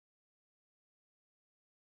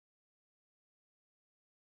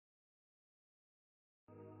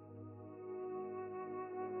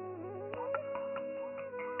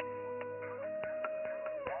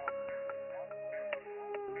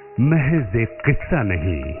महज एक किस्सा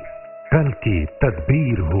नहीं, कल की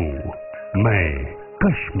तदबीर हूँ, मैं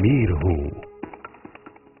कश्मीर हूँ।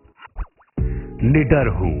 निडर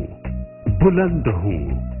हूँ, बुलंद हूँ,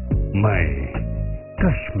 मैं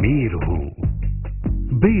कश्मीर हूँ।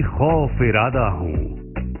 बेखौफ इरादा हूँ,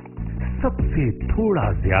 सबसे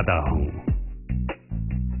थोड़ा ज्यादा हूँ।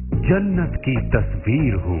 जन्नत की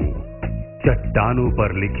तस्वीर हूँ, चट्टानों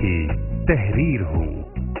पर लिखी तहरीर हूँ,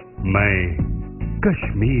 मैं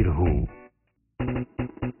कश्मीर हूँ।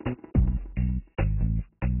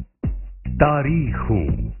 तारीख हूँ,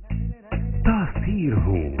 तासीर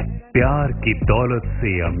हूँ, प्यार की दौलत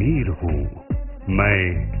से अमीर हूँ, मैं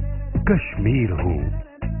कश्मीर हूँ।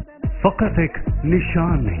 फकत एक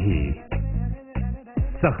निशान नहीं,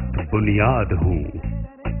 सख्त बुनियाद हूँ,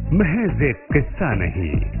 महज एक किस्सा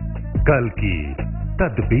नहीं, कल की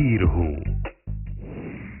तदबीर हूँ।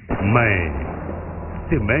 मैं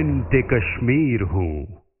सीमेंट कश्मीर हूँ।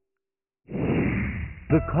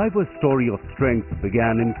 The Khyber story of strength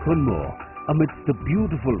began in Kunmur, amidst the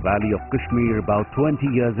beautiful valley of Kashmir about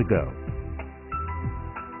 20 years ago.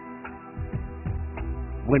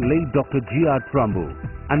 When late Dr. G.R. Trumbu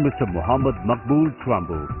and Mr. Muhammad Maqbool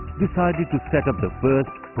Trumbu decided to set up the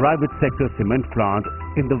first private sector cement plant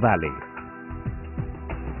in the valley.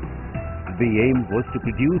 The aim was to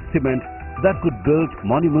produce cement that could build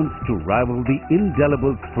monuments to rival the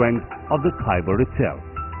indelible strength of the Khyber itself.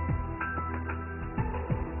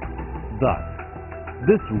 Thus,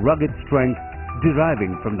 this rugged strength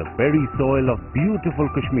deriving from the very soil of beautiful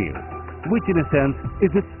Kashmir, which in a sense is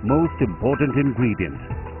its most important ingredient.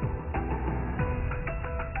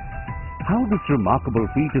 How this remarkable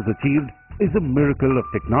feat is achieved is a miracle of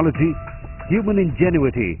technology, human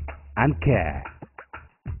ingenuity and care.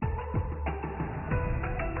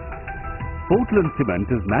 Portland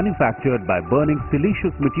cement is manufactured by burning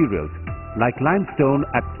siliceous materials like limestone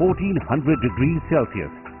at 1400 degrees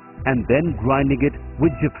Celsius and then grinding it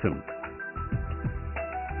with gypsum.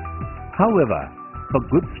 However, for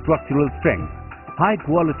good structural strength, high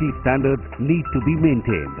quality standards need to be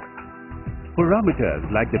maintained. Parameters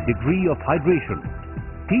like the degree of hydration,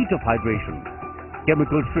 heat of hydration,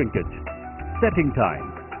 chemical shrinkage, setting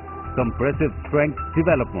time, compressive strength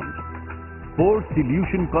development, pore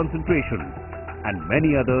solution concentration, and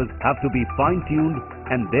many others have to be fine-tuned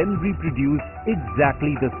and then reproduced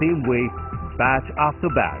exactly the same way, batch after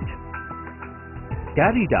batch.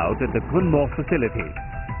 Carried out at the Kunmur facility,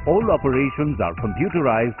 all operations are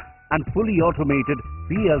computerized and fully automated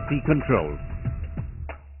PLC controlled.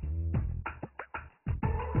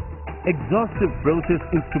 Exhaustive process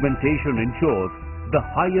instrumentation ensures the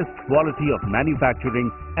highest quality of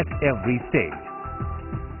manufacturing at every stage.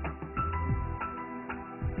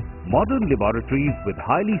 Modern laboratories with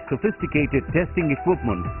highly sophisticated testing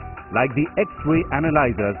equipment like the X-ray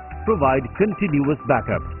analyzers provide continuous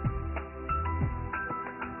backup.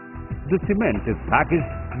 The cement is packaged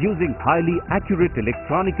using highly accurate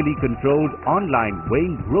electronically controlled online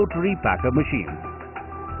weighing rotary packer machines.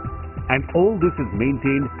 And all this is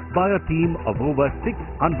maintained by a team of over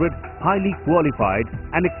 600 highly qualified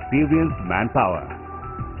and experienced manpower.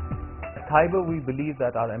 At Khyber, we believe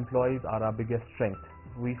that our employees are our biggest strength.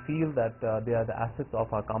 We feel that they are the assets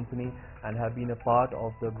of our company and have been a part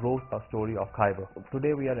of the growth story of Khyber.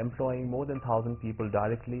 Today we are employing more than 1,000 people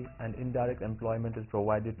directly, and indirect employment is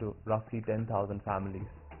provided to roughly 10,000 families.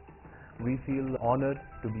 We feel honored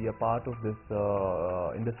to be a part of this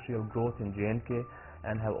industrial growth in J&K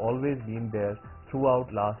and have always been there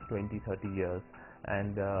throughout last 20-30 years.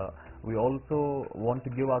 And we also want to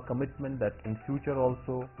give our commitment that in future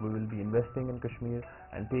also we will be investing in Kashmir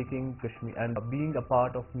and taking Kashmir and being a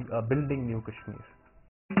part of building new Kashmir.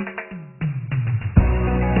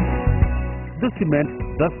 The cement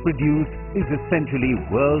thus produced is essentially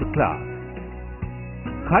world-class.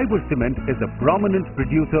 Khyber Cement is a prominent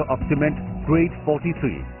producer of cement grade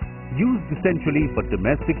 43, used essentially for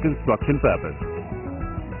domestic construction purpose.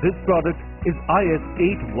 This product is IS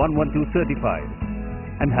 8112 certified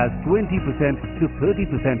and has 20% to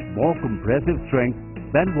 30% more compressive strength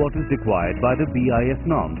than what is required by the BIS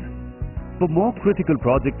norms. For more critical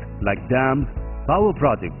projects like dams, power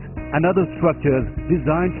projects and other structures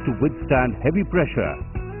designed to withstand heavy pressure,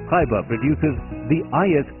 Khyber produces the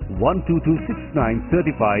IS 12269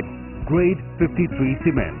 certified grade 53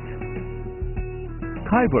 cement.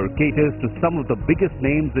 Khyber caters to some of the biggest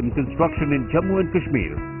names in construction in Jammu and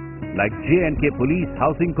Kashmir like J&K Police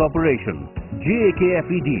Housing Corporation,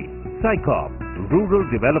 JAKFED, SICOP, Rural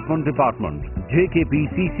Development Department,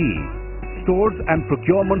 JKPCC, Stores and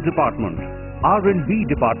Procurement Department, R&B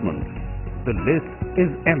Department. The list is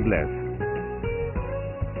endless.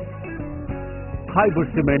 Khyber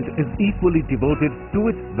Cement is equally devoted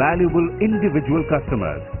to its valuable individual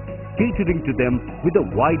customers, catering to them with a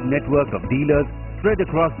wide network of dealers spread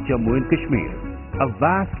across Jammu and Kashmir. A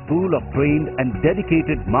vast pool of trained and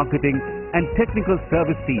dedicated marketing and technical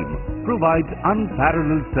service team provides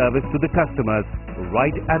unparalleled service to the customers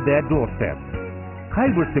right at their doorstep.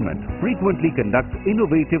 Khyber Cement frequently conducts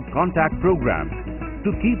innovative contact programs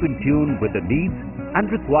to keep in tune with the needs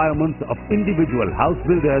and requirements of individual house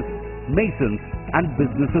builders, masons and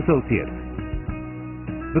business associates.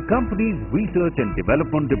 The company's research and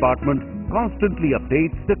development department constantly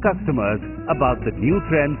updates the customers about the new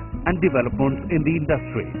trends and developments in the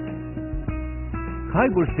industry.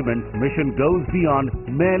 Khyber Cement's mission goes beyond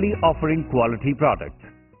merely offering quality products.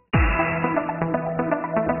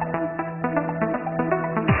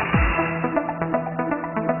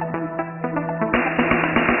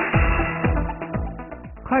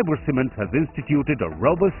 Khyber Cement has instituted a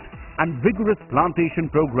robust and vigorous plantation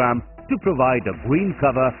program to provide a green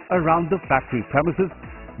cover around the factory premises,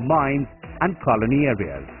 mines and colony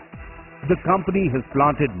areas. The company has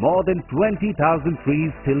planted more than 20,000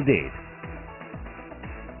 trees till date.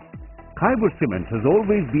 Khyber Cement has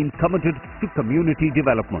always been committed to community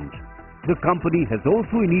development. The company has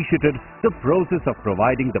also initiated the process of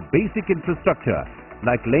providing the basic infrastructure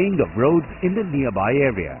like laying of roads in the nearby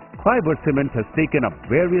area. Khyber Cement has taken up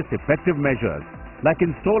various effective measures like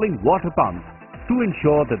installing water pumps to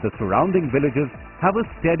ensure that the surrounding villages have a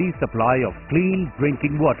steady supply of clean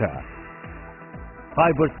drinking water.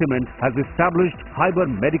 Khyber Cement has established Khyber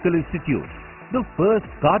Medical Institute, the first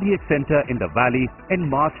cardiac center in the valley in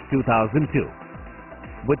March 2002,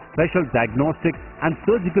 with special diagnostic and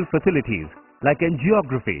surgical facilities like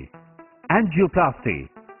angiography, angioplasty,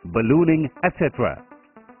 ballooning, etc.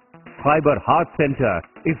 Khyber Heart Center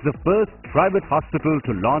is the first private hospital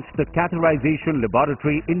to launch the catheterization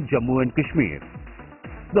laboratory in Jammu and Kashmir.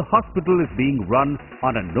 The hospital is being run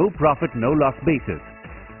on a no-profit, no-loss basis.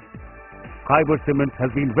 Khyber Cement has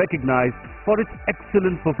been recognized for its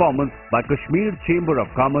excellent performance by Kashmir Chamber of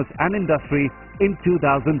Commerce and Industry in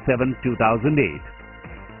 2007-2008.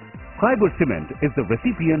 Khyber Cement is the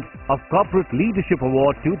recipient of Corporate Leadership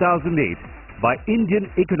Award 2008 by Indian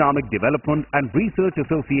Economic Development and Research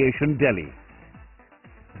Association, Delhi.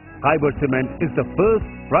 Khyber Cement is the first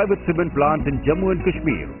private cement plant in Jammu and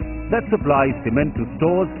Kashmir that supplies cement to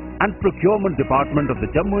stores and procurement department of the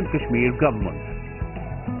Jammu and Kashmir government.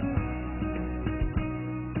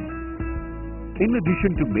 In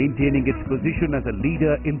addition to maintaining its position as a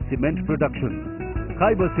leader in cement production,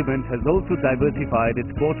 Khyber Cement has also diversified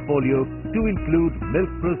its portfolio to include milk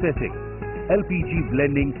processing, LPG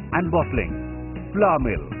blending and bottling, flour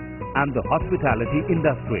mill and the hospitality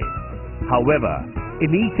industry. However, in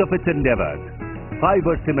each of its endeavors,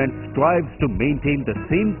 Khyber Cement strives to maintain the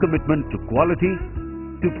same commitment to quality,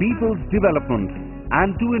 to people's development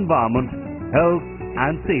and to environment, health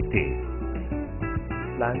and safety.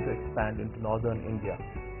 Plan to expand into northern India.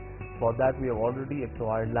 For that we have already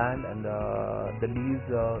acquired land and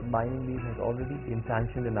the mining lease has already been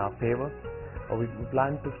sanctioned in our favor. We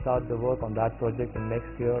plan to start the work on that project in next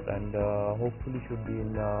year and hopefully should be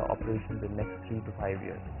in operations in next 3 to 5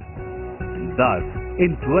 years. Thus,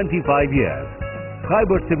 in 25 years,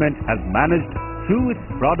 Khyber Cement has managed through its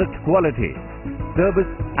product quality, service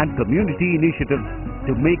and community initiatives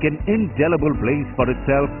to make an indelible place for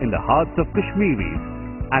itself in the hearts of Kashmiris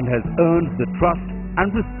and has earned the trust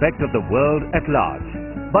and respect of the world at large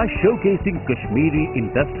by showcasing Kashmiri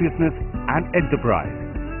industriousness and enterprise.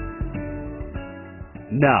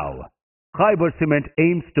 Now, Khyber Cement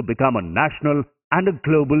aims to become a national and a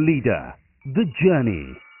global leader. The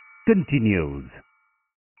journey continues.